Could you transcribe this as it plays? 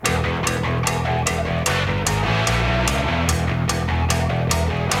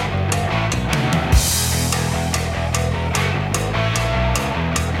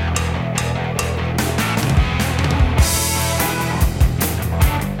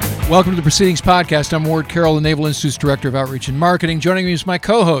Welcome to the Proceedings podcast. I'm Ward Carroll, the Naval Institute's Director of Outreach and Marketing. Joining me is my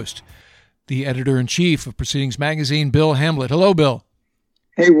co-host, the Editor-in-Chief of Proceedings Magazine, Bill Hamblett. Hello, Bill.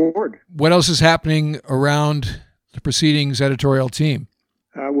 Hey, Ward. What else is happening around the Proceedings editorial team?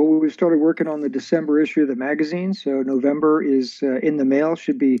 Well, we started working on the December issue of the magazine, so November is in the mail,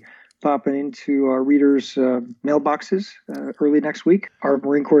 should be popping into our readers' mailboxes early next week. Our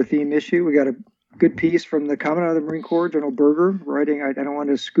Marine Corps theme issue, we got a good piece from the Commandant of the Marine Corps, General Berger, writing, I don't want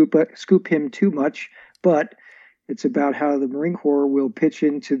to scoop him too much, but it's about how the Marine Corps will pitch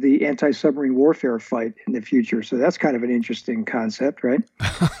into the anti-submarine warfare fight in the future. So that's kind of an interesting concept, right?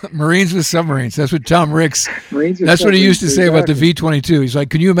 Marines with submarines. That's what Tom Ricks, that's what he used to say about the V-22. He's like,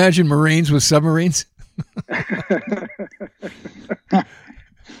 can you imagine Marines with submarines?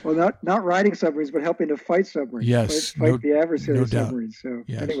 Well, not riding submarines, but helping to fight submarines. Yes, fight the adversary no submarines. So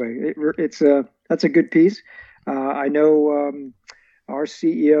yes. Anyway, that's a good piece. I know our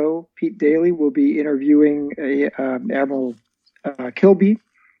CEO Pete Daly will be interviewing Admiral Kilby,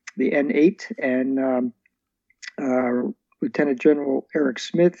 the N8, and Lieutenant General Eric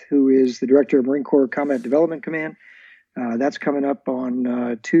Smith, who is the Director of Marine Corps Combat Development Command. That's coming up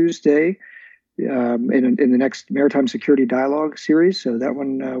on Tuesday. In the next Maritime Security Dialogue series. So that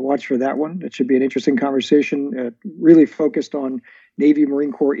one, watch for that one. It should be an interesting conversation, really focused on Navy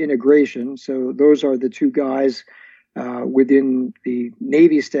Marine Corps integration. So those are the two guys within the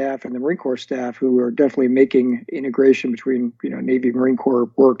Navy staff and the Marine Corps staff who are definitely making integration between Navy Marine Corps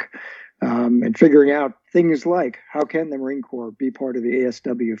work and figuring out things like how can the Marine Corps be part of the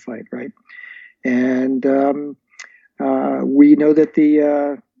ASW fight, right? And we know that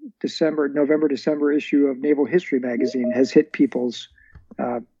the November-December issue of Naval History magazine has hit people's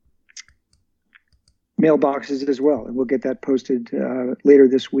mailboxes as well. And we'll get that posted later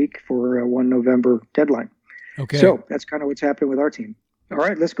this week for a 1 November deadline. Okay. So that's kind of what's happening with our team. All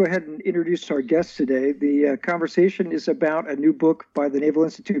right, let's go ahead and introduce our guests today. The conversation is about a new book by the Naval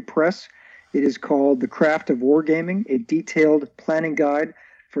Institute Press. It is called The Craft of Wargaming, a detailed planning guide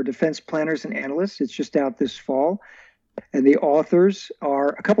for defense planners and analysts. It's just out this fall. And the authors are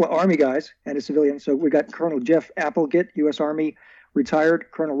a couple of Army guys and a civilian. So we got Colonel Jeff Applegate, U.S. Army retired,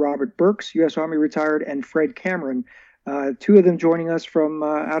 Colonel Robert Burks, U.S. Army retired, and Fred Cameron, two of them joining us from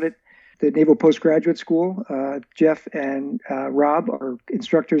out at the Naval Postgraduate School. Jeff and Rob are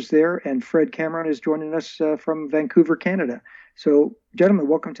instructors there, and Fred Cameron is joining us from Vancouver, Canada. So, gentlemen,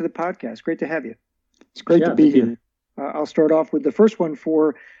 welcome to the podcast. Great to have you. It's great to be here. I'll start off with the first one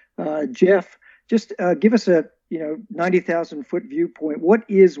for Jeff. Just give us a 90,000 foot viewpoint. What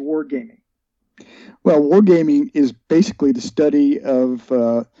is wargaming? Well, wargaming is basically the study of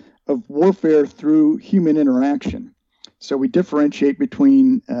warfare through human interaction. So we differentiate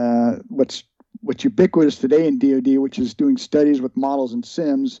between what's ubiquitous today in DoD, which is doing studies with models and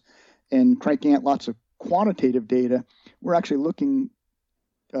sims and cranking out lots of quantitative data. We're actually looking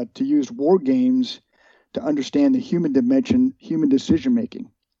to use war games to understand the human dimension, human decision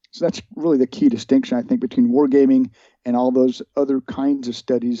making. So that's really the key distinction, I think, between wargaming and all those other kinds of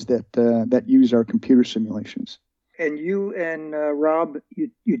studies that use our computer simulations. And you and Rob,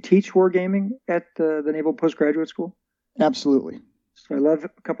 you teach wargaming at the Naval Postgraduate School? Absolutely. So I love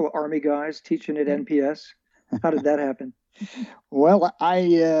a couple of Army guys teaching at NPS. How did that happen? Well,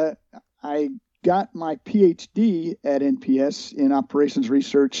 I got my PhD at NPS in operations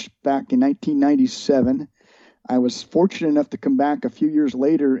research back in 1997. I was fortunate enough to come back a few years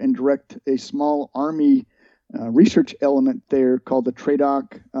later and direct a small Army research element there called the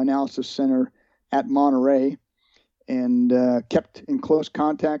TRADOC Analysis Center at Monterey, and kept in close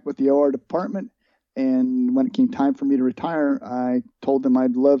contact with the OR department. And when it came time for me to retire, I told them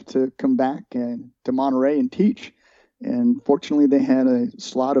I'd love to come back to Monterey and teach. And fortunately, they had a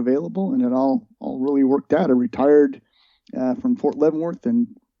slot available, and it all really worked out. I retired from Fort Leavenworth and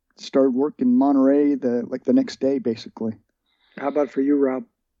started work in Monterey the next day, basically. How about for you, Rob?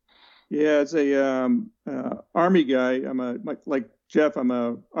 Yeah, as a Army guy, like Jeff, I'm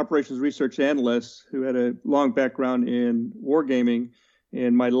a operations research analyst who had a long background in wargaming.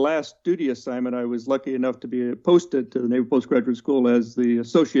 In my last duty assignment, I was lucky enough to be posted to the Naval Postgraduate School as the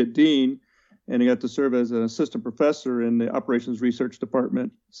associate dean, and I got to serve as an assistant professor in the operations research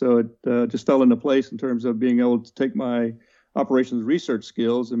department. So it just fell into place in terms of being able to take my operations research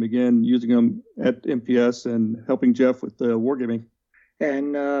skills and began using them at MPS and helping Jeff with the wargaming.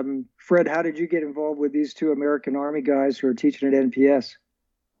 And Fred, how did you get involved with these two American Army guys who are teaching at NPS?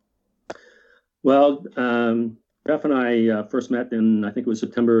 Well, Jeff and I first met in, I think it was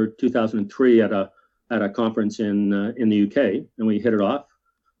September 2003 at a conference in the UK, and we hit it off.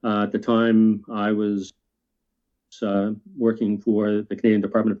 At the time, I was working for the Canadian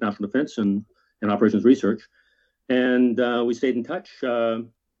Department of National Defence and Operations Research. And we stayed in touch.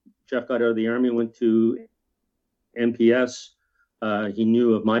 Jeff got out of the Army, went to NPS. He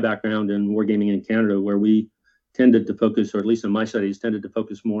knew of my background in wargaming in Canada, where we tended to focus, or at least in my studies, tended to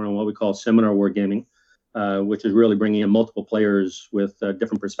focus more on what we call seminar wargaming, which is really bringing in multiple players with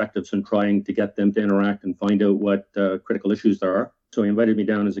different perspectives and trying to get them to interact and find out what critical issues there are. So he invited me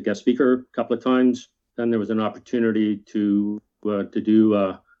down as a guest speaker a couple of times. Then there was an opportunity to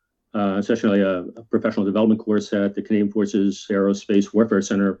do essentially a professional development course at the Canadian Forces Aerospace Warfare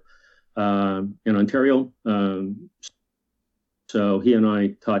Center in Ontario. So he and I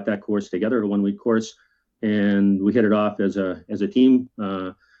taught that course together, a 1-week course, and we hit it off as a team.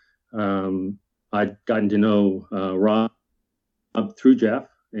 I'd gotten to know Rob through Jeff,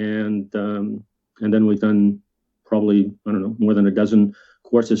 and then we've done probably, I don't know, more than a dozen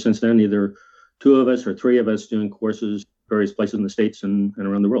courses since then, either 2 of us or 3 of us doing courses various places in the States and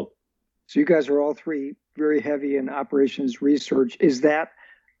around the world. So you guys are all 3 very heavy in operations research. Is that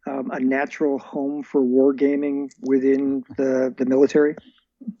a natural home for wargaming within the military?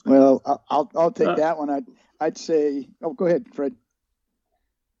 Well, I'll take that one. I'd say. Oh, go ahead, Fred.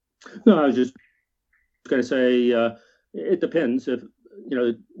 No, I was just going to say it depends. If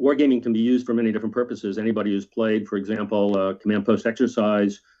wargaming can be used for many different purposes. Anybody who's played, for example, command post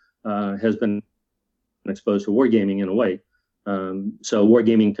exercise has been exposed to wargaming in a way. So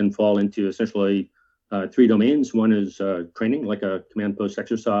wargaming can fall into essentially 3 domains. One is training, like a command post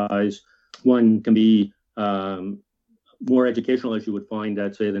exercise. One can be more educational, as you would find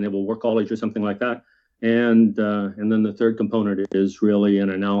at, say, the Naval War College or something like that. And then the third component is really an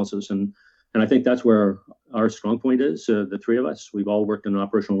analysis. And I think that's where our strong point is. The 3 of us, we've all worked in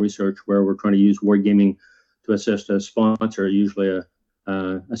operational research where we're trying to use wargaming to assist a sponsor, usually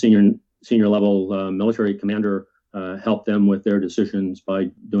a senior level military commander, help them with their decisions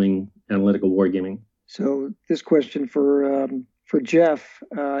by doing analytical wargaming. So this question for Jeff,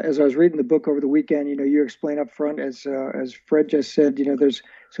 as I was reading the book over the weekend, you explain up front, as Fred just said, there's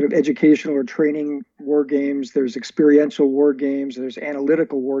sort of educational or training war games, there's experiential war games, there's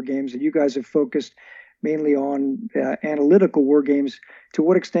analytical war games, and you guys have focused mainly on analytical war games. To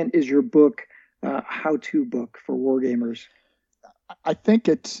what extent is your book a how-to book for war gamers? I think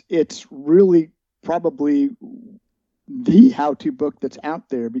it's really probably the how-to book that's out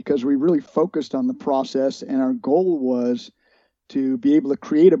there, because we really focused on the process, and our goal was to be able to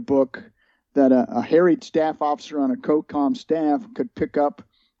create a book that a harried staff officer on a COCOM staff could pick up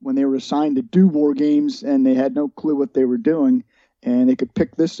when they were assigned to do war games and they had no clue what they were doing, and they could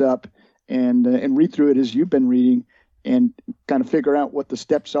pick this up and read through it as you've been reading and kind of figure out what the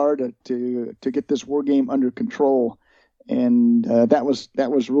steps are to get this war game under control. And that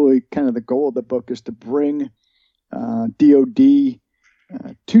was really kind of the goal of the book, is to bring DOD to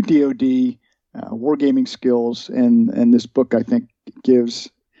DOD wargaming skills, and this book, I think, gives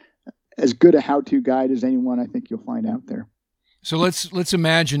as good a how-to guide as anyone I think you'll find out there. So let's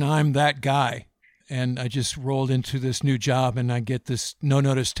imagine I'm that guy, and I just rolled into this new job, and I get this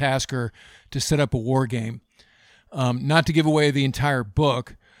no-notice tasker to set up a war game. Not to give away the entire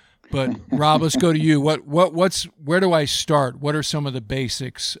book, but Rob, let's go to you. Where do I start? What are some of the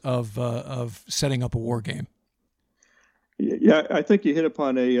basics of setting up a war game? Yeah, I think you hit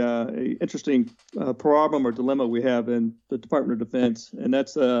upon a interesting problem or dilemma we have in the Department of Defense, and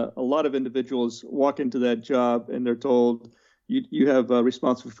that's a lot of individuals walk into that job and they're told you have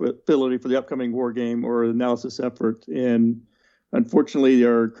responsibility for the upcoming war game or analysis effort, and unfortunately,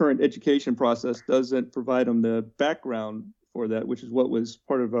 our current education process doesn't provide them the background for that, which is what was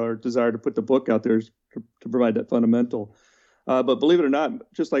part of our desire to put the book out there, to provide that fundamental. But believe it or not,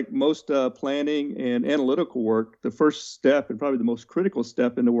 just like most planning and analytical work, the first step and probably the most critical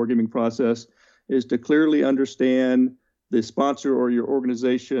step in the wargaming process is to clearly understand the sponsor or your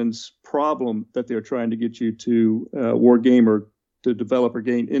organization's problem that they're trying to get you to wargame or to develop or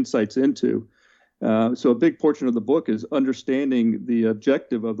gain insights into. So a big portion of the book is understanding the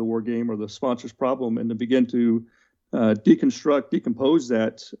objective of the wargame or the sponsor's problem, and to begin to decompose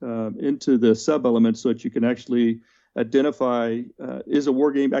that into the sub-elements so that you can actually identify, is a war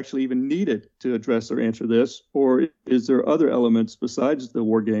game actually even needed to address or answer this, or is there other elements besides the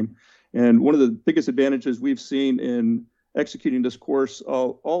war game? And one of the biggest advantages we've seen in executing this course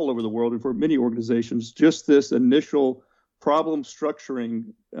all over the world and for many organizations, just this initial problem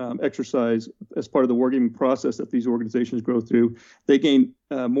structuring exercise as part of the wargaming process that these organizations go through, they gain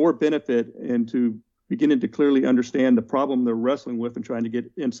more benefit into beginning to clearly understand the problem they're wrestling with and trying to get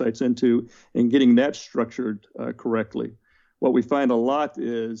insights into and getting that structured correctly. What we find a lot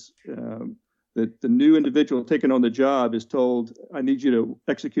is that the new individual taking on the job is told, I need you to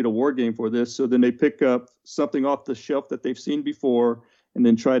execute a war game for this. So then they pick up something off the shelf that they've seen before and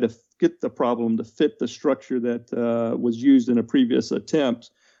then try to get the problem to fit the structure that was used in a previous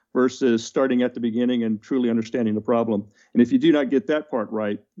attempt versus starting at the beginning and truly understanding the problem. And if you do not get that part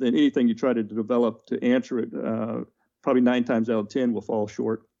right, then anything you try to develop to answer it, probably 9 times out of 10 will fall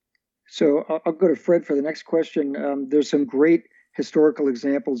short. So I'll go to Fred for the next question. There's some great historical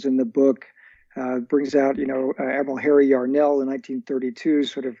examples in the book. Brings out, Admiral Harry Yarnell in 1932,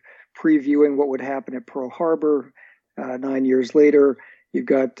 sort of previewing what would happen at Pearl Harbor 9 years later. You've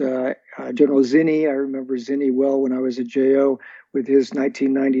got General Zinni. I remember Zinni well when I was at JO with his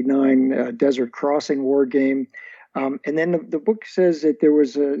 1999 Desert Crossing war game. And then the book says that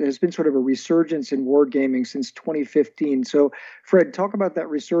there's been sort of a resurgence in wargaming since 2015. So, Fred, talk about that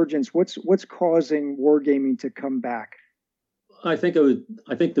resurgence. What's causing wargaming to come back? I think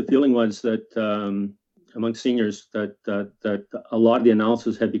the feeling was that among seniors that a lot of the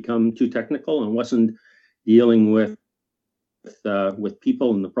analysis had become too technical and wasn't dealing with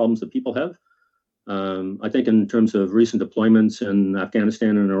people and the problems that people have. I think in terms of recent deployments in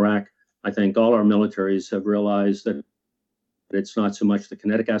Afghanistan and Iraq, I think all our militaries have realized that it's not so much the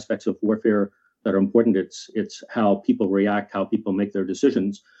kinetic aspects of warfare that are important. It's how people react, how people make their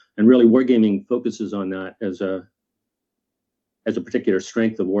decisions, and really wargaming focuses on that as a particular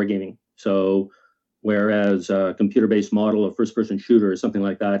strength of wargaming. So, whereas a computer-based model of first-person shooter or something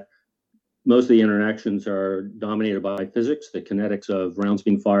like that, most of the interactions are dominated by physics, the kinetics of rounds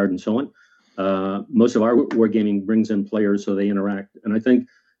being fired, and so on. Most of our wargaming brings in players so they interact, and I think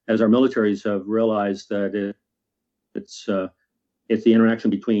as our militaries have realized that it's the interaction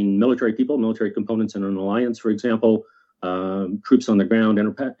between military people, military components in an alliance, for example, troops on the ground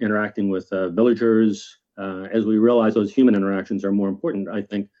interacting with villagers. As we realize those human interactions are more important, I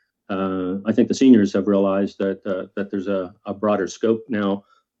think the seniors have realized that there's a broader scope now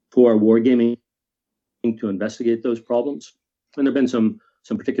for wargaming to investigate those problems. And there've been some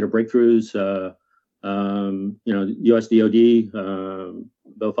particular breakthroughs. US DoD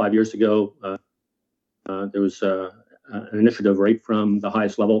about 5 years ago, there was an initiative right from the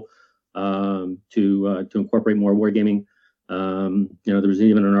highest level to incorporate more wargaming. There was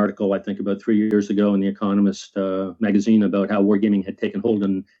even an article, I think, about 3 years ago in The Economist magazine about how wargaming had taken hold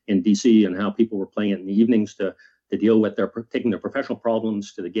in DC and how people were playing it in the evenings to deal with taking their professional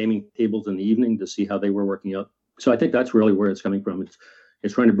problems to the gaming tables in the evening to see how they were working out. So I think that's really where it's coming from.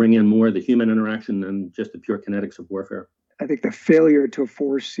 It's trying to bring in more of the human interaction than just the pure kinetics of warfare. I think the failure to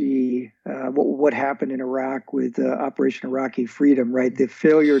foresee what happened in Iraq with Operation Iraqi Freedom, right? The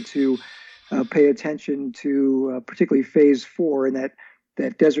failure to pay attention to particularly Phase 4 and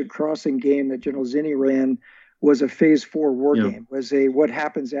that Desert Crossing game that General Zinni ran was a Phase 4 war game. Was what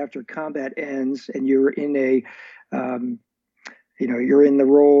happens after combat ends and you're in you're in the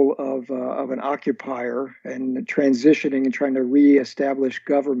role of an occupier and transitioning and trying to reestablish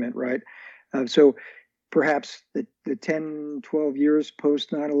government, right? So perhaps the 10, 12 years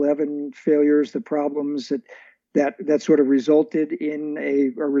post 9/11 failures, the problems that sort of resulted in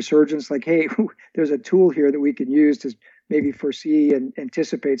a resurgence, like, hey, there's a tool here that we can use to maybe foresee and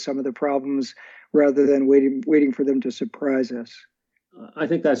anticipate some of the problems rather than waiting for them to surprise us. I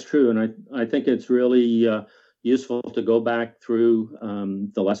think that's true. And I think it's really useful to go back through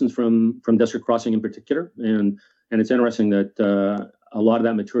the lessons from Desert Crossing in particular. And it's interesting that a lot of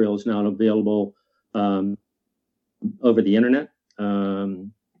that material is now available over the internet.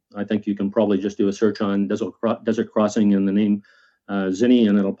 I think you can probably just do a search on Desert Crossing and the name Zinni,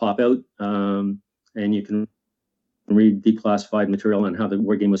 and it'll pop out. And you can read declassified material on how the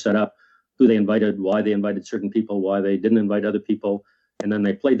war game was set up, who they invited, why they invited certain people, why they didn't invite other people. And then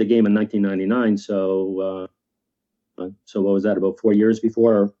they played the game in 1999. So what was that, about 4 years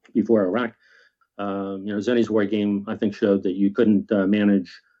before Iraq? Zinni's war game, I think, showed that you couldn't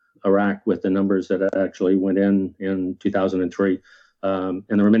manage Iraq with the numbers that actually went in 2003. And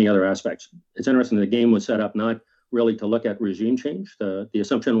there were many other aspects. It's interesting, the game was set up not really to look at regime change. The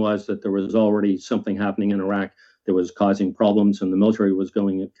assumption was that there was already something happening in Iraq that was causing problems, and the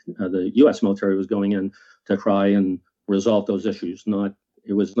U.S. military was going in to try and resolve those issues.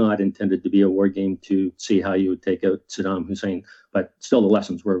 It was not intended to be a war game to see how you would take out Saddam Hussein, but still the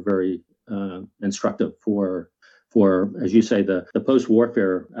lessons were very instructive for, as you say, the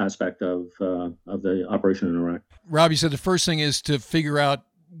post-warfare aspect of the operation in Iraq. Rob, you said the first thing is to figure out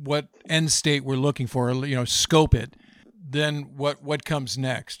what end state we're looking for, scope it. Then what comes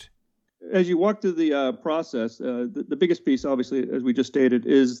next? As you walk through the process, the biggest piece, obviously, as we just stated,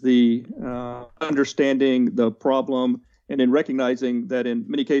 is the understanding the problem and in recognizing that in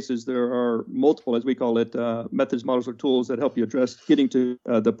many cases there are multiple, as we call it, methods, models, or tools that help you address getting to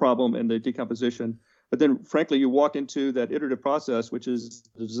the problem and the decomposition. But then, frankly, you walk into that iterative process, which is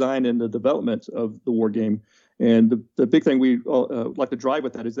the design and the development of the war game. And the big thing we like to drive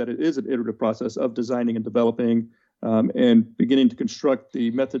with that is that it is an iterative process of designing and developing and beginning to construct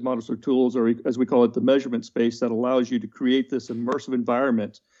the method, models, or tools, or as we call it, the measurement space that allows you to create this immersive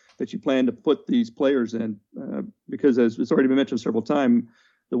environment that you plan to put these players in. Because as it's already been mentioned several times,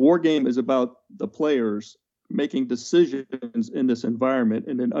 the war game is about the players making decisions in this environment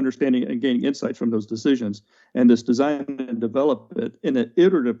and then understanding and gaining insights from those decisions. And this design and develop it in an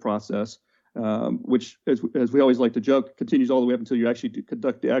iterative process, which, as we always like to joke, continues all the way up until you actually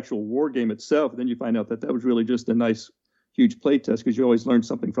conduct the actual war game itself. And then you find out that was really just a nice, huge play test because you always learn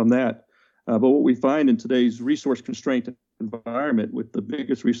something from that. But what we find in today's resource constraint environment, with the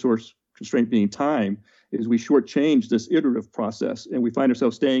biggest resource constraint being time, is we shortchange this iterative process and we find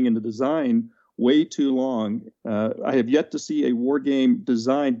ourselves staying in the design way too long. I have yet to see a war game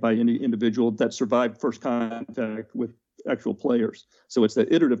designed by any individual that survived first contact with actual players. So it's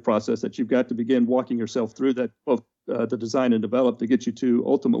that iterative process that you've got to begin walking yourself through, that both the design and develop, to get you to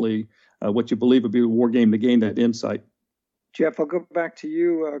ultimately what you believe would be a war game to gain that insight. Jeff, I'll go back to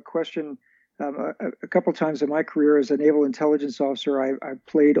you. A question. A couple times in my career as a naval intelligence officer, I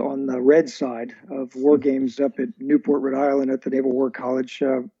played on the red side of war games up at Newport, Rhode Island at the Naval War College.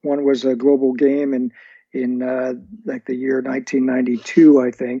 One was a global game in like the year 1992, I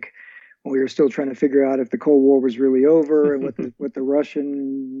think, when we were still trying to figure out if the Cold War was really over and what the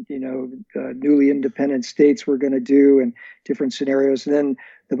Russian, newly independent states were going to do and different scenarios. And then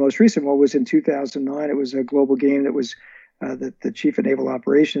the most recent one was in 2009. It was a global game that was the chief of naval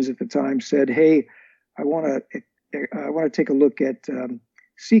operations at the time said, "Hey, I want to take a look at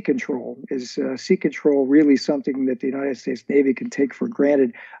sea control. Is sea control really something that the United States Navy can take for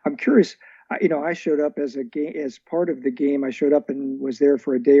granted?" I'm curious. I showed up as part of the game. I showed up and was there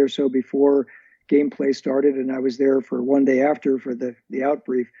for a day or so before gameplay started, and I was there for one day after for the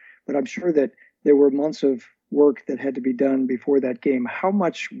outbrief. But I'm sure that there were months of work that had to be done before that game. How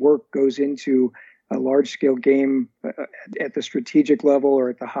much work goes into a large-scale game at the strategic level or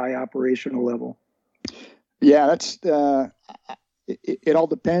at the high operational level? Yeah, that's it all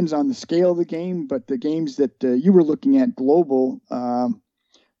depends on the scale of the game, but the games that you were looking at global,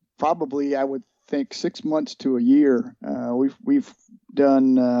 probably I would think 6 months to a year. We've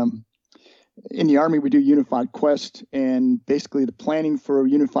done in the Army, we do Unified Quest, and basically the planning for a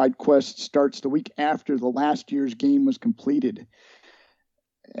Unified Quest starts the week after the last year's game was completed.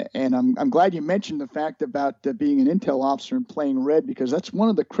 And I'm glad you mentioned the fact about being an intel officer and playing red, because that's one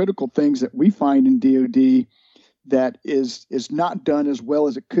of the critical things that we find in DoD that is not done as well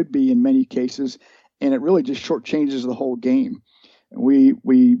as it could be in many cases, and it really just shortchanges the whole game. We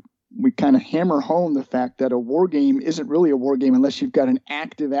kind of hammer home the fact that a war game isn't really a war game unless you've got an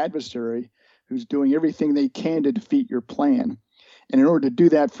active adversary who's doing everything they can to defeat your plan. And in order to do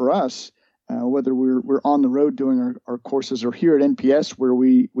that for us, whether we're on the road doing our courses or here at NPS, where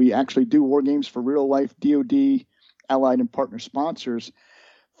we actually do war games for real life DoD, allied and partner sponsors,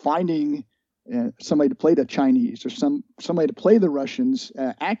 finding somebody to play the Chinese or somebody to play the Russians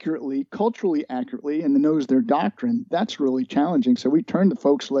accurately, culturally accurately, and that knows their doctrine, that's really challenging. So we turn to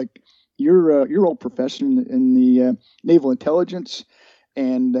folks like your old professor in the naval intelligence,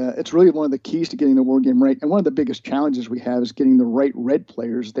 and it's really one of the keys to getting the war game right. And one of the biggest challenges we have is getting the right red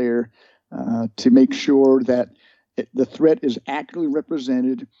players there to make sure that the threat is accurately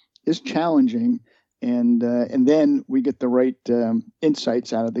represented, is challenging, and then we get the right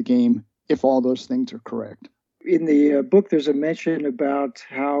insights out of the game if all those things are correct. In the book, there's a mention about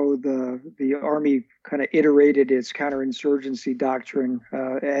how the Army kind of iterated its counterinsurgency doctrine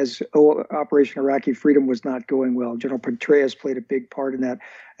as Operation Iraqi Freedom was not going well. General Petraeus played a big part in that,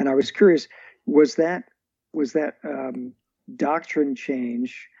 and I was curious: was that doctrine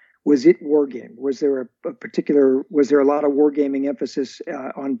change? Was it wargame? Was there was there a lot of wargaming emphasis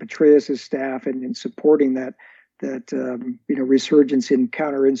on Petraeus's staff and in supporting that resurgence in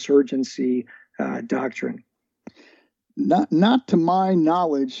counterinsurgency doctrine? Not to my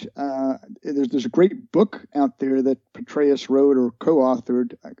knowledge. There's a great book out there that Petraeus wrote or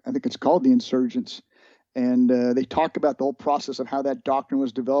co-authored. I think it's called The Insurgents, and they talk about the whole process of how that doctrine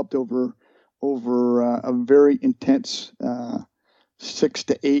was developed over a very intense 6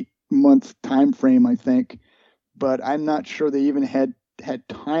 to 8 month time frame, I think. But I'm not sure they even had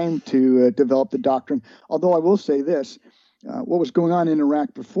time to develop the doctrine. Although I will say this. What was going on in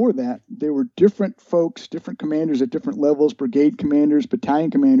Iraq before that, there were different folks, different commanders at different levels, brigade commanders,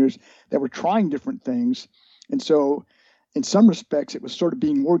 battalion commanders, that were trying different things. And so in some respects, it was sort of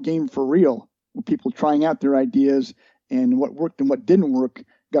being war game for real, with people trying out their ideas, and what worked and what didn't work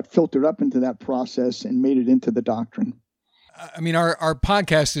got filtered up into that process and made it into the doctrine. I mean, our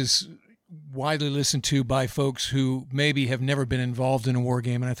podcast is widely listened to by folks who maybe have never been involved in a war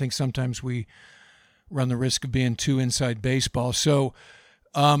game, and I think sometimes we run the risk of being too inside baseball. So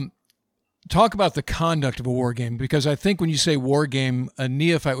talk about the conduct of a war game, because I think when you say war game, a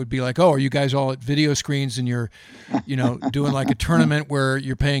neophyte would be like, oh, are you guys all at video screens and you're, doing like a tournament where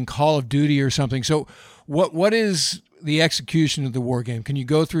you're playing Call of Duty or something? So what is the execution of the war game? Can you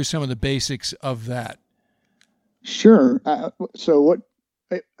go through some of the basics of that? Sure.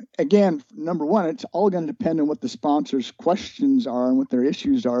 Again, number one, it's all going to depend on what the sponsor's questions are and what their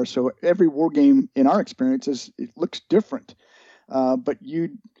issues are. So every war game, in our experience, it looks different. But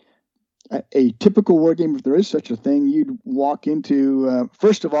a typical war game, if there is such a thing, you'd walk into,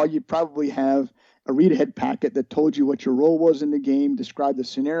 first of all, you'd probably have a read-ahead packet that told you what your role was in the game, described the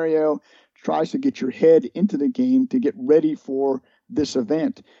scenario, tries to get your head into the game to get ready for this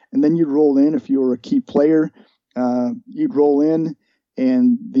event. And then you'd roll in. If you were a key player, you'd roll in,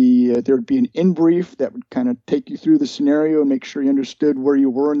 and there would be an in-brief that would kind of take you through the scenario and make sure you understood where you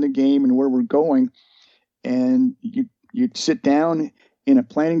were in the game and where we're going. And you'd sit down in a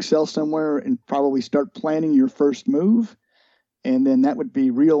planning cell somewhere and probably start planning your first move. And then that would be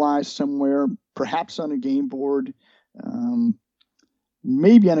realized somewhere, perhaps on a game board,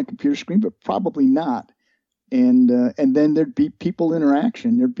 maybe on a computer screen, but probably not. And then there'd be people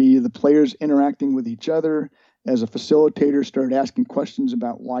interaction. There'd be the players interacting with each other. As a facilitator, started asking questions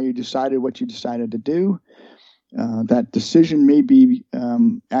about why you decided what you decided to do. That decision may be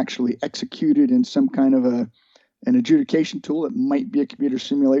actually executed in some kind of an adjudication tool. It might be a computer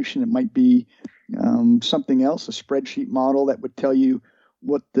simulation. It might be something else, a spreadsheet model that would tell you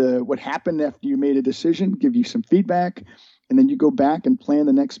what happened after you made a decision, give you some feedback, and then you go back and plan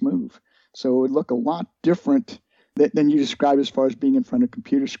the next move. So it would look a lot different than you described as far as being in front of a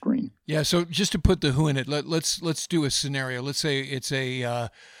computer screen. Yeah. So just to put the who in it, let's do a scenario. Let's say it's a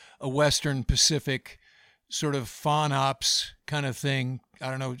Western Pacific sort of fawn ops kind of thing. I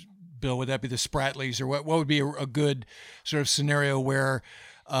don't know, Bill, would that be the Spratlys, or what would be a good sort of scenario where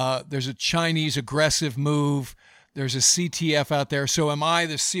there's a Chinese aggressive move, there's a CTF out there. So am I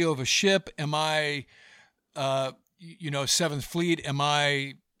the CO of a ship? Am I, Seventh Fleet? Am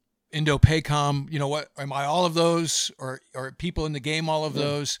I Indo-PACOM? What am I? All of those, or people in the game? All of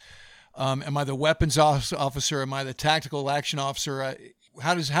those. Am I the weapons officer? Am I the tactical action officer?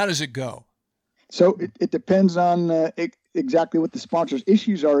 How does it go? So it depends on exactly what the sponsor's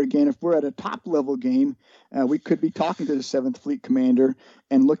issues are. Again, if we're at a top level game, we could be talking to the Seventh Fleet commander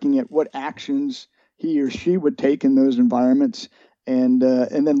and looking at what actions he or she would take in those environments, and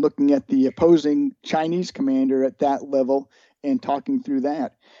then looking at the opposing Chinese commander at that level and talking through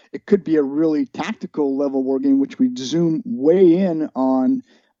that. It could be a really tactical level war game, which we zoom way in on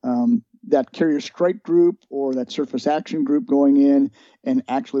that carrier strike group or that surface action group going in and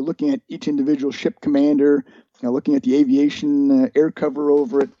actually looking at each individual ship commander, looking at the aviation air cover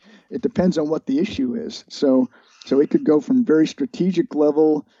over it. It depends on what the issue is. So it could go from very strategic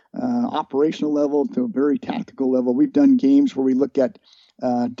level, operational level, to a very tactical level. We've done games where we look at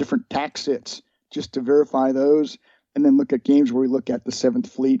different tac sits just to verify those, and then look at games where we look at the Seventh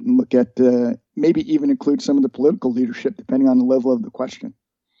Fleet and look at maybe even include some of the political leadership, depending on the level of the question.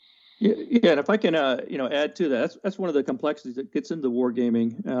 Yeah, and if I can, add to that, that's one of the complexities that gets into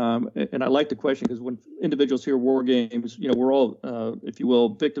wargaming. And I like the question because when individuals hear war games, we're all, if you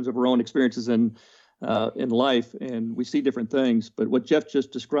will, victims of our own experiences in life, and we see different things. But what Jeff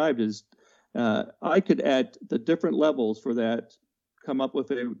just described is, I could add the different levels for that, come up with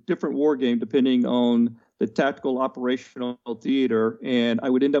a different war game depending on the tactical operational theater, and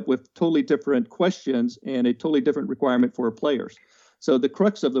I would end up with totally different questions and a totally different requirement for players. So the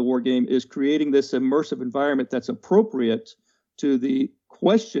crux of the war game is creating this immersive environment that's appropriate to the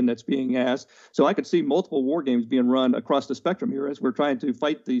question that's being asked. So I could see multiple war games being run across the spectrum here as we're trying to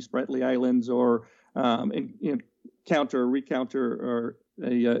fight the Spratly Islands or recounter or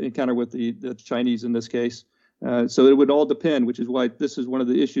a encounter with the Chinese in this case. So it would all depend, which is why this is one of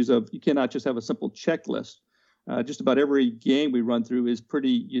the issues of you cannot just have a simple checklist. Just about every game we run through is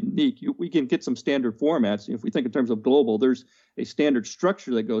pretty unique. We can get some standard formats. If we think in terms of global, there's a standard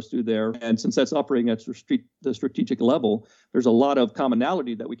structure that goes through there. And since that's operating at the strategic level, there's a lot of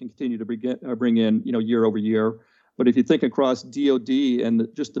commonality that we can continue to bring in, year over year. But if you think across DoD and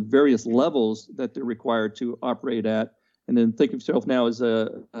just the various levels that they're required to operate at, and then think of yourself now as a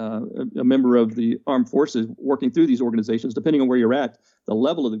member of the armed forces working through these organizations. Depending on where you're at, the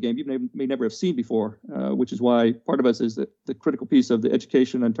level of the game you may never have seen before, which is why part of us is the critical piece of the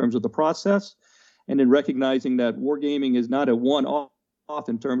education in terms of the process, and then recognizing that wargaming is not a one-off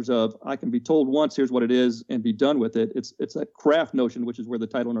in terms of I can be told once, here's what it is, and be done with it. It's a craft notion, which is where the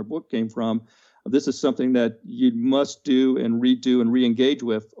title in our book came from. This is something that you must do and redo and re-engage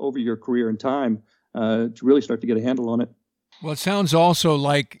with over your career and time to really start to get a handle on it. Well, it sounds also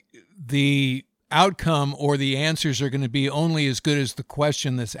like the outcome or the answers are going to be only as good as the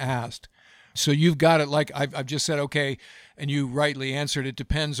question that's asked. So you've got it, like I've just said, okay, and you rightly answered, it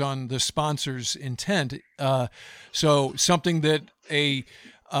depends on the sponsor's intent. So something that a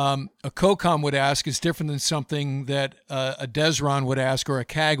COCOM would ask is different than something that a Desron would ask or a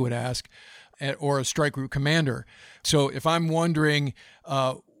CAG would ask, or a strike group commander. So if I'm wondering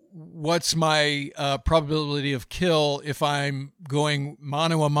what's my probability of kill if I'm going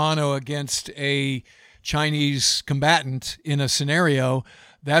mano a mano against a Chinese combatant in a scenario,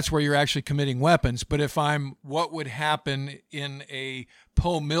 that's where you're actually committing weapons. But if I'm what would happen in a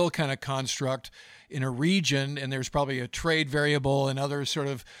PO-mill kind of construct in a region, and there's probably a trade variable and other sort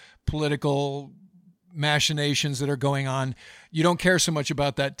of political machinations that are going on, you don't care so much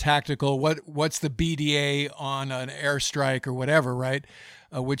about that tactical, what's the BDA on an airstrike or whatever, right?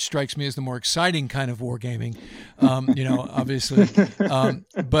 Which strikes me as the more exciting kind of wargaming, obviously.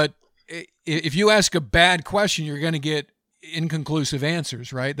 But if you ask a bad question, you're going to get inconclusive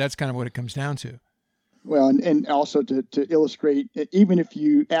answers, right? That's kind of what it comes down to. Well, and also to illustrate, even if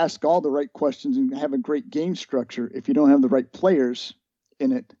you ask all the right questions and have a great game structure, if you don't have the right players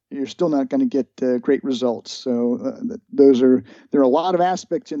in it, you're still not going to get great results. So there are a lot of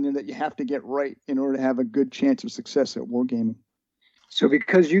aspects in there that you have to get right in order to have a good chance of success at wargaming. So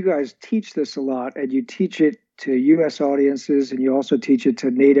because you guys teach this a lot, and you teach it to U.S. audiences, and you also teach it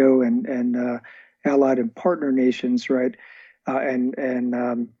to NATO and allied and partner nations, right?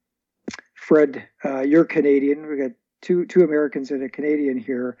 Fred, you're Canadian. We got two Americans and a Canadian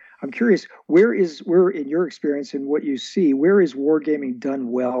here. I'm curious, where in your experience and what you see, where is wargaming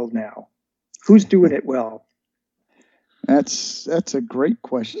done well now? Who's doing it well? That's a great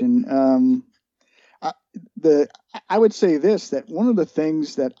question. I would say this, that one of the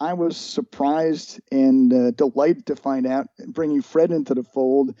things that I was surprised and delighted to find out, bringing Fred into the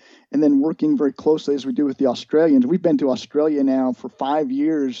fold and then working very closely as we do with the Australians. We've been to Australia now for 5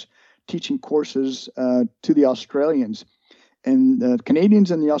 years teaching courses to the Australians. And the Canadians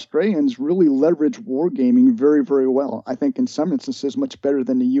and the Australians really leverage wargaming very, very well. I think in some instances much better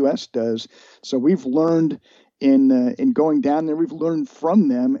than the U.S. does. So we've learned in going down there, we've learned from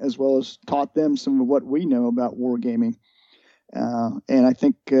them as well as taught them some of what we know about wargaming. And I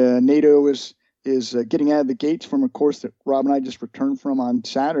think NATO is getting out of the gates from a course that Rob and I just returned from on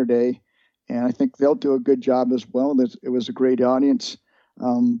Saturday. And I think they'll do a good job as well. It was a great audience.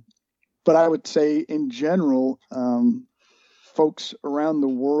 But I would say in general, folks around the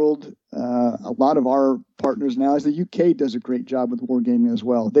world, a lot of our partners now, as the UK does a great job with wargaming as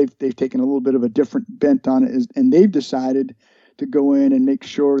well. They've taken a little bit of a different bent on it, and they've decided to go in and make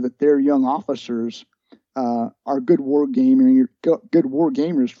sure that their young officers are good wargamers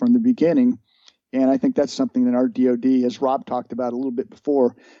from the beginning. And I think that's something that our DoD, as Rob talked about a little bit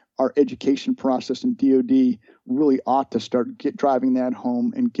before, our education process in DoD really ought to start driving that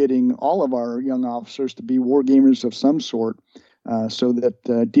home and getting all of our young officers to be wargamers of some sort, so that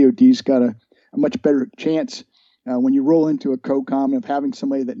DoD's got a much better chance when you roll into a COCOM of having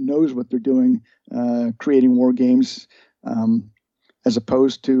somebody that knows what they're doing, creating war games, as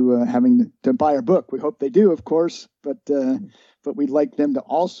opposed to having to buy a book. We hope they do, of course, but we'd like them to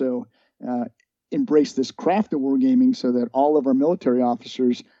also embrace this craft of wargaming so that all of our military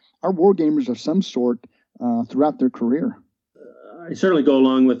officers are wargamers of some sort throughout their career. I certainly go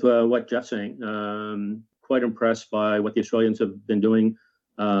along with what Jeff's saying. Quite impressed by what the Australians have been doing.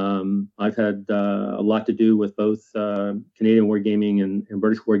 I've had a lot to do with both Canadian wargaming and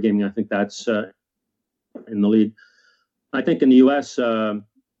British wargaming. I think that's in the lead. I think in the U.S., I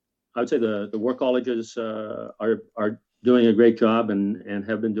would say the war colleges are doing a great job and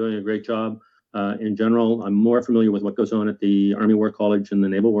have been doing a great job. In general, I'm more familiar with what goes on at the Army War College and the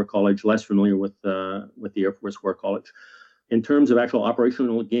Naval War College, less familiar with the Air Force War College. In terms of actual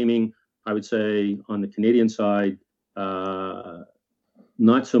operational gaming, I would say on the Canadian side,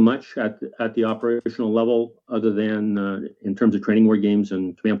 not so much at the operational level, other than in terms of training war games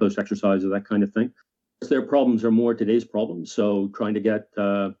and command post exercises, that kind of thing. Their problems are more today's problems. So trying to get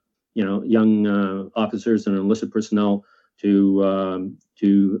young officers and enlisted personnel to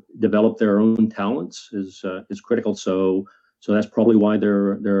to develop their own talents is critical. So that's probably why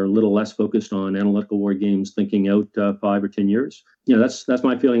they're a little less focused on analytical war games, thinking out 5 or 10 years. That's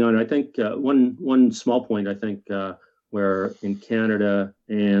my feeling on it. I think one small point, I think, where in Canada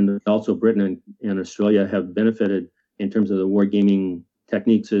and also Britain and Australia have benefited in terms of the wargaming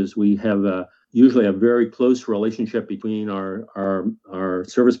techniques is we have usually a very close relationship between our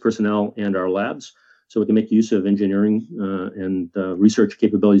service personnel and our labs. So we can make use of engineering and research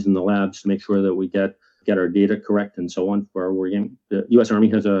capabilities in the labs to make sure that we get our data correct and so on for our wargaming. The U.S. Army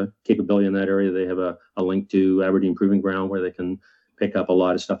has a capability in that area. They have a link to Aberdeen Proving Ground where they can pick up a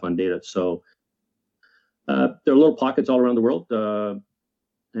lot of stuff on data. So there are little pockets all around the world.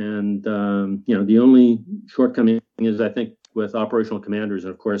 And the only shortcoming is, I think, with operational commanders,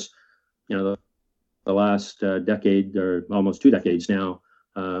 and of course, the last decade or almost 2 decades now,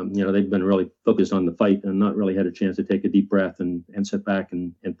 they've been really focused on the fight and not really had a chance to take a deep breath and sit back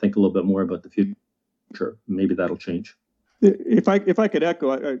and think a little bit more about the future. Maybe that'll change. If I could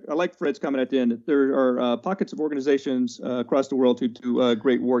echo, I like Fred's comment at the end. There are pockets of organizations across the world who do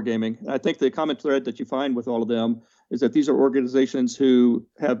great wargaming. I think the common thread that you find with all of them is that these are organizations who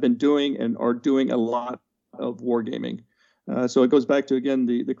have been doing and are doing a lot of wargaming. So it goes back to, again,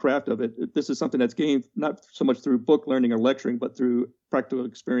 the craft of it. This is something that's gained not so much through book learning or lecturing, but through practical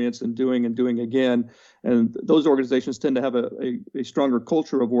experience and doing again. And those organizations tend to have a stronger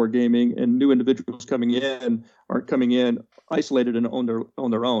culture of wargaming, and new individuals coming in aren't coming in isolated and on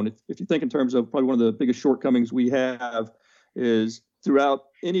their own. If you think in terms of probably one of the biggest shortcomings we have is throughout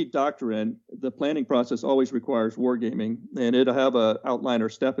any doctrine, the planning process always requires wargaming, and it'll have a outline or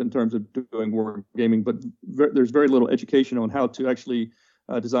step in terms of doing wargaming, but there's very little education on how to actually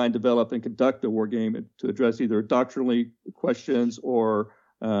design, develop, and conduct a wargame to address either doctrinally questions or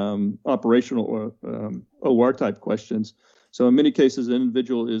operational or OR type questions. So in many cases, an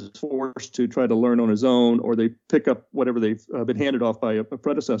individual is forced to try to learn on his own, or they pick up whatever they've been handed off by a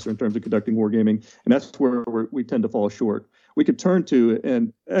predecessor in terms of conducting wargaming, and that's where we tend to fall short. We could turn to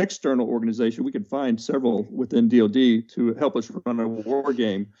an external organization. We could find several within DoD to help us run a war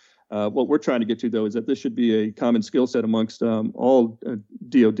game. What we're trying to get to, though, is that this should be a common skill set amongst all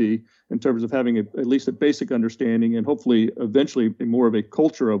DoD in terms of having at least a basic understanding, and hopefully eventually more of a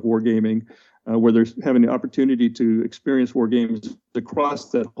culture of wargaming, where they're having the opportunity to experience war games across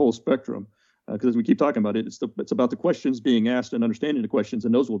that whole spectrum. Because as we keep talking about it, it's about the questions being asked and understanding the questions,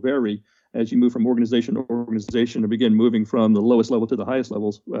 and those will vary as you move from organization to organization and begin moving from the lowest level to the highest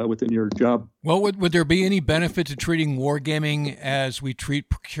levels within your job. Well, would there be any benefit to treating wargaming as we treat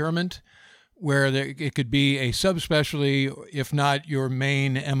procurement, where it could be a subspecialty, if not your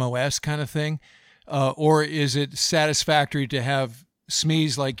main MOS kind of thing? Or is it satisfactory to have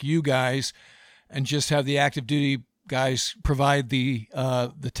SMEs like you guys and just have the active duty guys provide the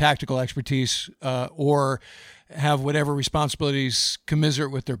tactical expertise, or have whatever responsibilities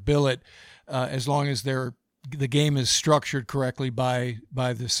commiserate with their billet, as long as the game is structured correctly by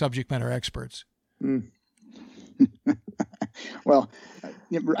the subject matter experts? Well,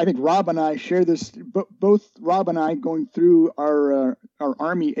 I think Rob and I share this. Both Rob and I going through our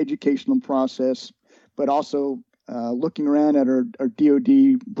Army educational process, but also looking around at our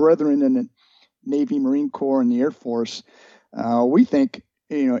DoD brethren and Navy, Marine Corps, and the Air Force. We think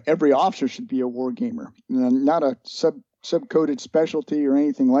every officer should be a war gamer, not a subcoded specialty or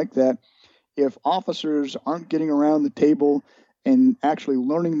anything like that. If officers aren't getting around the table and actually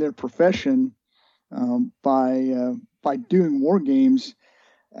learning their profession by doing war games,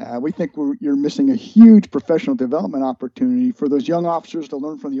 we think you're missing a huge professional development opportunity for those young officers to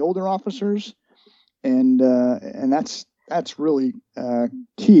learn from the older officers, and that's really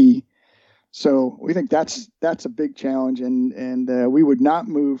key. So we think that's a big challenge, and we would not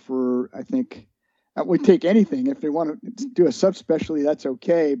move for, I think, we'd take anything. If they want to do a subspecialty, that's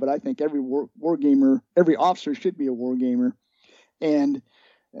okay, but I think every war gamer, every officer should be a war gamer. And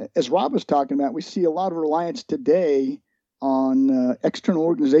as Rob was talking about, we see a lot of reliance today on external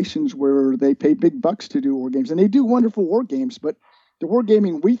organizations where they pay big bucks to do war games, and they do wonderful war games, but the war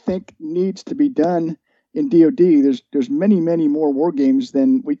gaming we think needs to be done in DoD. There's many more war games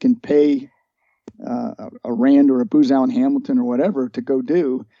than we can pay a Rand or a Booz Allen Hamilton or whatever to go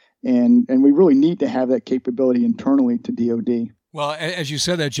do, and we really need to have that capability internally to DoD. Well, as you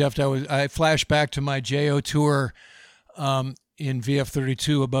said that, Jeff, I flashed back to my JO tour in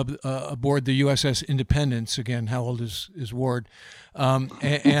VF-32 aboard the USS Independence. Again, how old is Ward?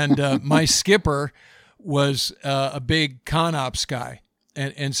 And my skipper was a big con ops guy.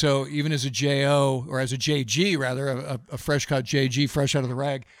 And so even as a JO, or as a JG rather, a fresh cut JG, fresh out of the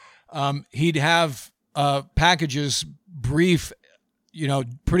rag, he'd have packages brief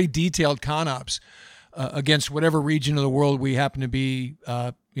pretty detailed con-ops against whatever region of the world we happen to be,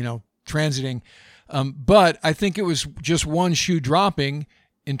 transiting. But I think it was just one shoe dropping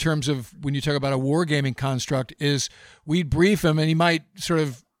in terms of when you talk about a wargaming construct is we'd brief him and he might sort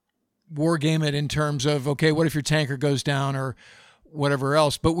of wargame it in terms of, okay, what if your tanker goes down or whatever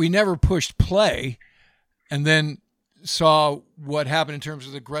else? But we never pushed play and then saw what happened in terms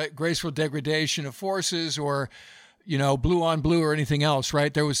of the graceful degradation of forces or, blue on blue or anything else,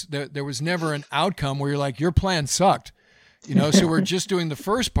 right? There was never an outcome where you're like, your plan sucked, so we're just doing the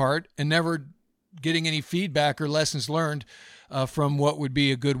first part and never getting any feedback or lessons learned from what would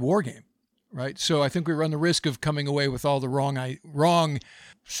be a good war game, right? So I think we run the risk of coming away with all the wrong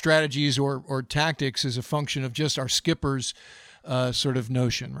strategies or tactics as a function of just our skipper's sort of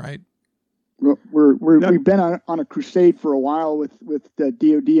notion, right? We've been on a crusade for a while with the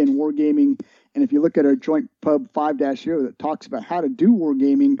DoD and wargaming, and if you look at our joint pub 5-0 that talks about how to do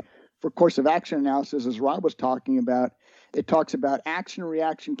wargaming for course of action analysis, as Rob was talking about, it talks about action,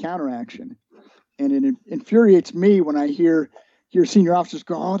 reaction, counteraction, and it infuriates me when I hear senior officers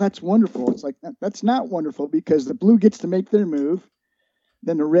go, "Oh, that's wonderful." It's like that's not wonderful because the blue gets to make their move,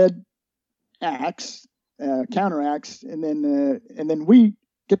 then the red acts, counteracts, and then we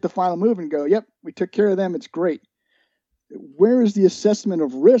get the final move and go, "Yep, we took care of them. It's great." Where is the assessment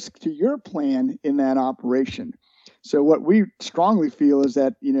of risk to your plan in that operation? So what we strongly feel is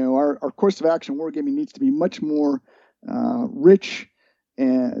that our course of action wargaming needs to be much more rich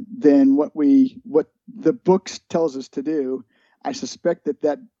than what the books tells us to do. I suspect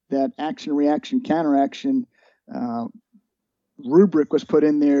that action, reaction, counteraction rubric was put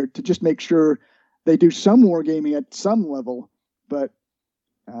in there to just make sure they do some wargaming at some level, but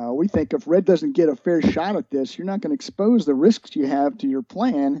we think if Red doesn't get a fair shot at this, you're not going to expose the risks you have to your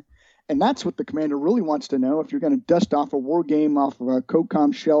plan. And that's what the commander really wants to know. If you're going to dust off a war game off of a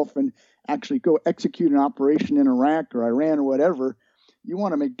COCOM shelf and actually go execute an operation in Iraq or Iran or whatever, you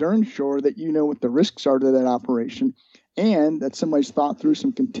want to make darn sure that you know what the risks are to that operation and that somebody's thought through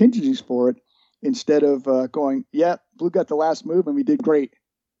some contingencies for it instead of going, "Yeah, blue got the last move and we did great."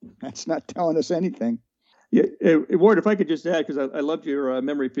 That's not telling us anything. Yeah, Ward, if I could just add, because I loved your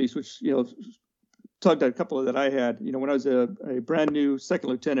memory piece, which, tugged at a couple that I had. When I was a brand new second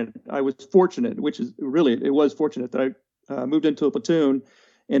lieutenant, I was fortunate, it was fortunate that I moved into a platoon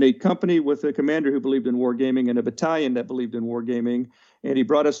in a company with a commander who believed in wargaming and a battalion that believed in wargaming. And he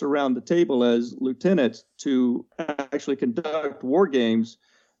brought us around the table as lieutenants to actually conduct war games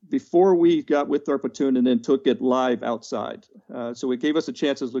before we got with our platoon and then took it live outside. So it gave us a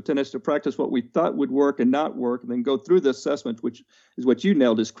chance as lieutenants to practice what we thought would work and not work, and then go through the assessment, which is what you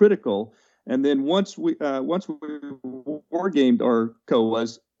nailed is critical. And then once we war gamed our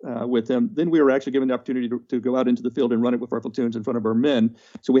COAs with them, then we were actually given the opportunity to go out into the field and run it with our platoons in front of our men.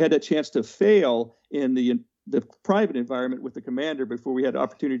 So we had that chance to fail in the private environment with the commander before we had the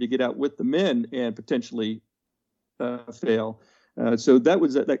opportunity to get out with the men and potentially fail. So that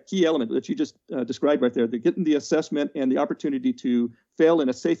was that key element that you just described right there. Getting the assessment and the opportunity to fail in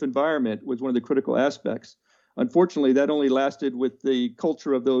a safe environment was one of the critical aspects. Unfortunately, that only lasted with the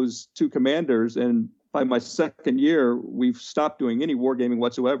culture of those two commanders. And by my second year, we've stopped doing any wargaming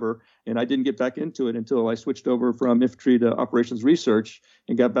whatsoever. And I didn't get back into it until I switched over from infantry to operations research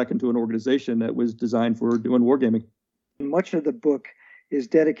and got back into an organization that was designed for doing wargaming. Much of the book is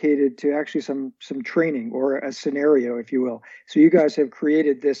dedicated to actually some training or a scenario, if you will. So you guys have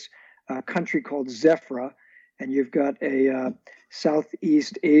created this country called Zephyra, and you've got a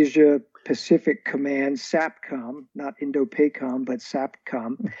Southeast Asia Pacific Command, SAPCOM, not Indo-PACOM, but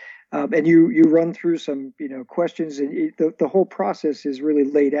SAPCOM. And you run through some questions, and the whole process is really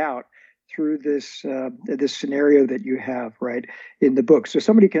laid out through this scenario that you have right in the book. So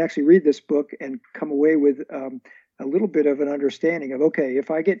somebody can actually read this book and come away with a little bit of an understanding of, okay,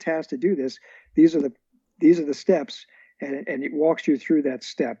 if I get tasked to do this, these are the steps, and it walks you through that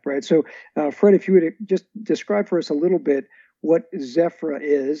step, right? So, Fred, if you would just describe for us a little bit what Zephyra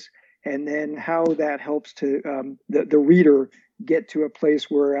is, and then how that helps to the reader get to a place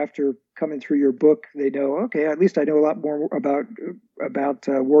where after coming through your book, they know, okay, at least I know a lot more about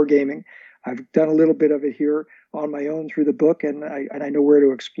wargaming. I've done a little bit of it here on my own through the book, and I know where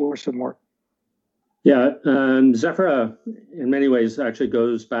to explore some more. Yeah, Zephyra, in many ways, actually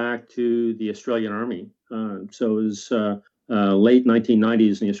goes back to the Australian Army. So it was late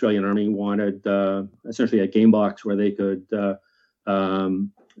 1990s, and the Australian Army wanted essentially a game box where they could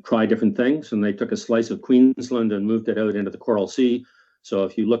try different things, and they took a slice of Queensland and moved it out into the Coral Sea. So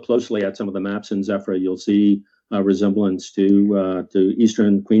if you look closely at some of the maps in Zephyra, you'll see a resemblance to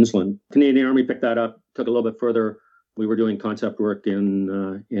eastern Queensland. Canadian Army picked that up, took a little bit further we were doing concept work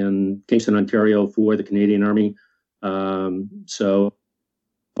in Kingston, Ontario for the Canadian Army. So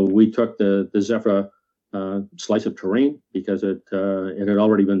we took the Zephyr slice of terrain because it had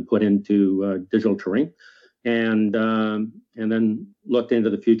already been put into digital terrain, and then looked into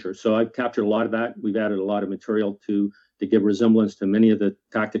the future. So I've captured a lot of that. We've added a lot of material to give resemblance to many of the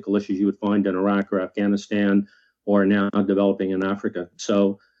tactical issues you would find in Iraq or Afghanistan, or now developing in Africa.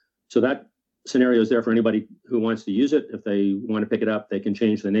 So that scenario is there for anybody who wants to use it. If they want to pick it up, they can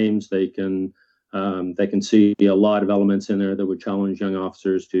change the names. They can see a lot of elements in there that would challenge young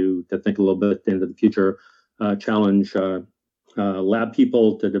officers to think a little bit into the future, challenge lab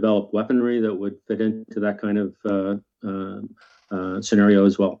people to develop weaponry that would fit into that kind of scenario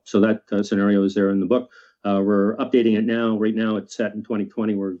as well. So that scenario is there in the book. We're updating it now. Right now, it's set in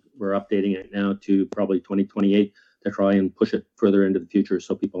 2020. We're updating it now to probably 2028 to try and push it further into the future,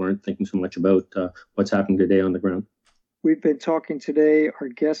 so people aren't thinking so much about what's happening today on the ground. We've been talking today. Our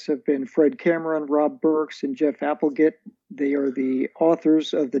guests have been Fred Cameron, Rob Burks, and Jeff Applegate. They are the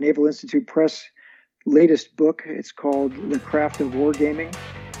authors of the Naval Institute Press latest book. It's called The Craft of Wargaming,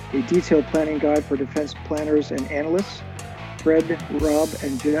 a detailed planning guide for defense planners and analysts. Fred, Rob,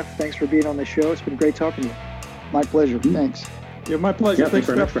 and Jeff, thanks for being on the show. It's been great talking to you. My pleasure. Thanks. Yeah, my pleasure. Yeah, thanks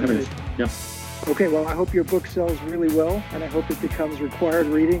very much for having us. Yeah. Okay, well, I hope your book sells really well, and I hope it becomes required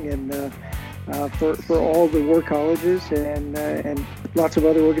reading and for all the war colleges and lots of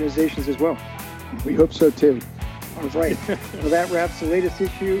other organizations as well. We hope so too. All right. Well, that wraps the latest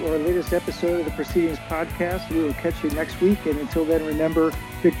issue or latest episode of the Proceedings podcast. We will catch you next week, and until then, remember,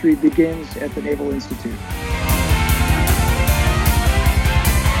 victory begins at the Naval Institute.